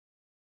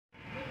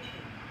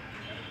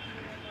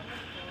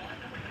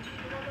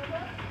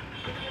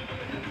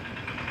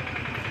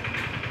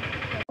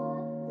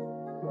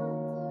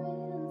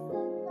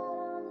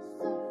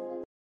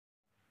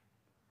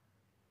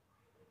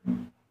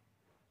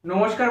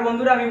নমস্কার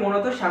বন্ধুরা, আমি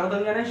মনোজ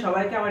স্বাগতম জানাই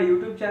সবাইকে আমার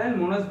ইউটিউব চ্যানেল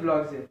মনোজ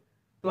ব্লগসে।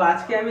 তো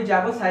আজকে আমি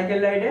যাব সাইকেল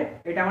রাইডে।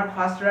 এটা আমার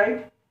ফার্স্ট রাইড।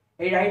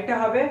 এই রাইডটা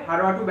হবে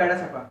হারোয়া টু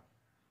বেড়াচাপা।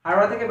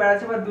 হারোয়া থেকে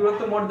বেড়াচাপার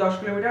দূরত্ব মোট 10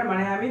 কিলোমিটার,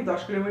 মানে আমি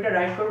 10 কিলোমিটার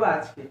রাইড করব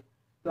আজকে।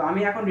 তো আমি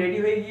এখন রেডি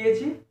হয়ে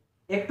গিয়েছি,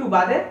 একটু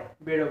বাদে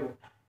বেরোবো।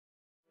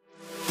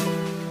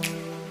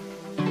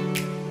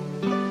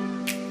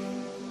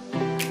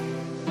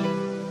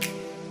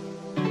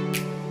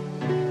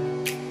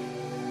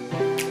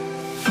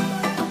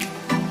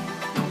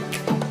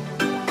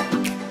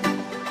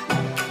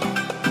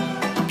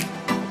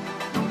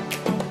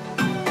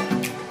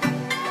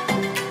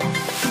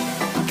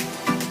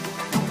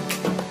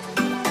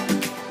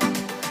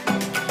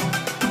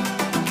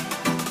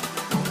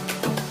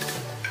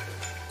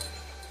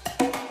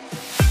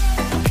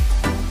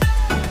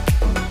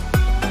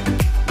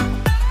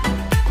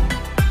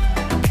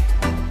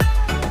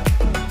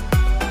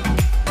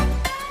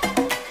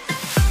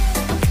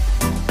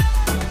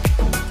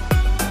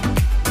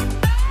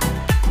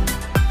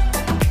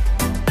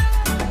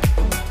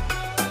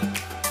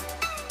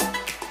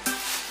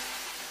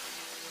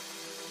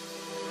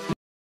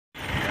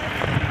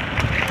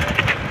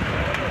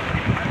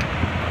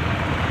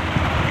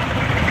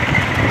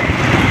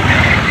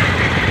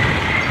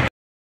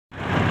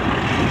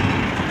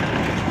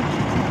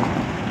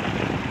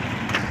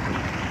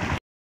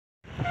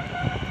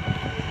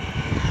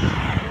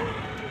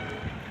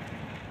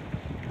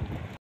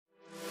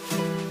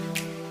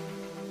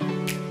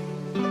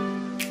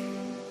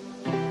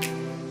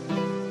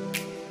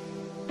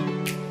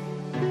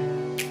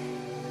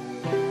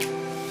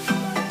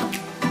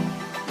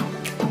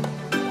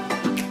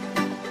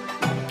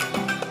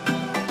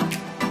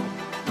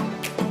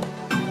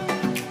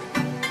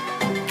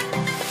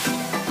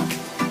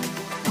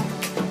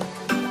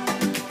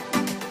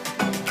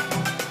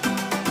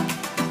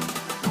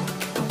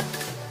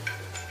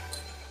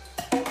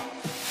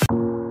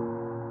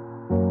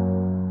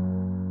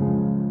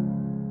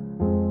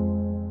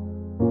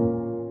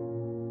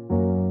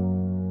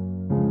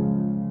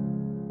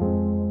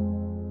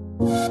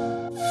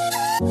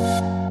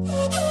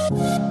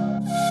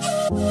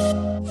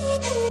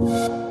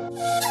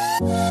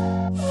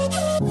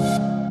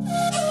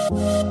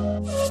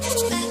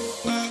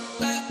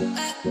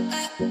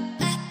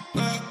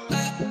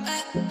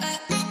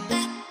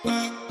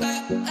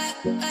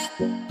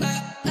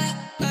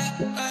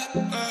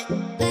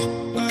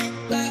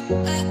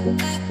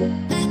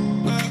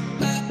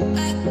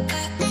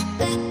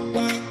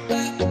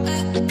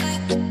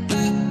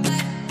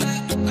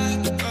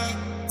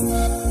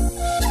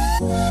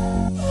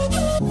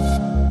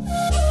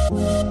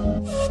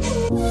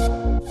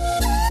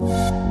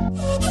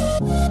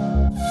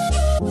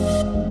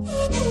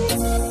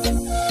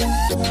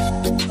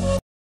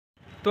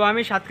 তো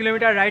আমি 7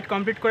 কিলোমিটার রাইড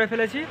কমপ্লিট করে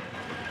ফেলেছি,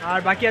 আর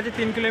বাকি আছে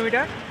 3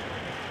 কিলোমিটার।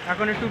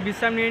 এখন একটু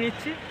বিশ্রাম নিয়ে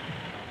নিচ্ছি,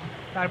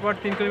 তারপর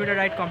 3 কিলোমিটার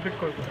রাইড কমপ্লিট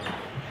করব।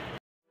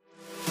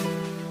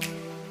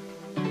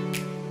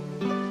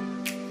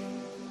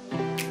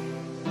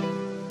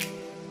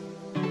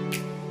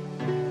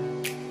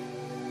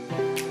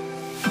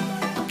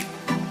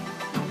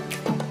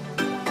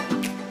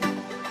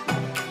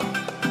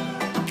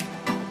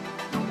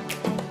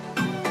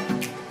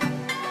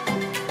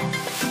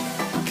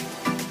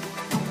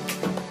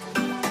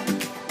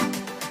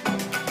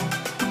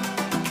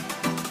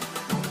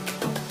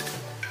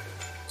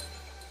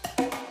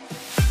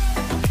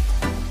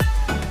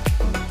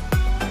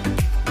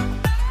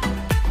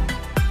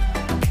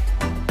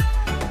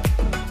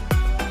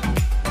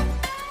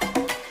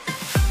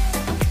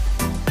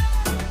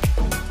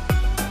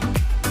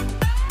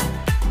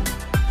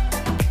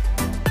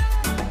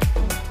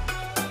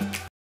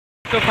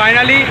 তো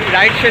ফাইনালি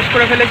রাইড শেষ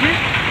করে ফেলেছি,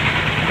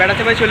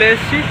 বেড়াচাপায় চলে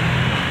এসেছি।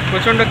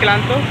 প্রচণ্ড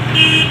ক্লান্ত,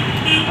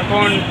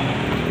 এখন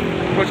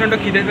প্রচণ্ড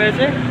খিদে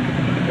পেয়েছে।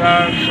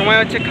 সময়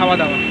হচ্ছে খাওয়া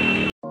দাওয়া।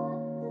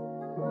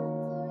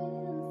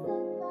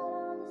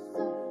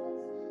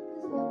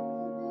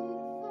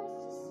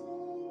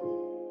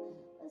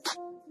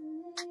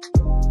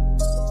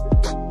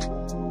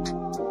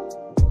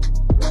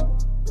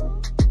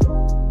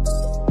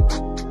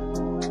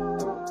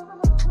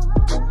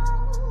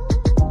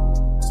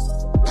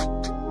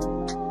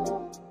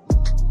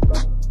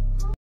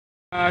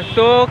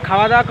 তো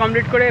খাওয়া দাওয়া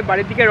কমপ্লিট করে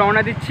বাড়ির দিকে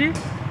রওনা দিচ্ছি।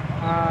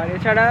 আর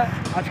এছাড়া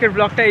আজকের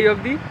ব্লগটা এই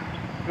অবধি।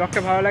 ব্লগটা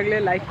ভালো লাগলে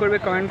লাইক করবে,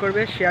 কমেন্ট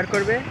করবে, শেয়ার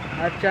করবে,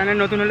 আর চ্যানেল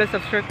নতুন হলে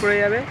সাবস্ক্রাইব করে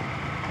যাবে,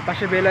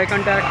 পাশে বেল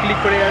আইকনটা ক্লিক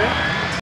করে যাবে।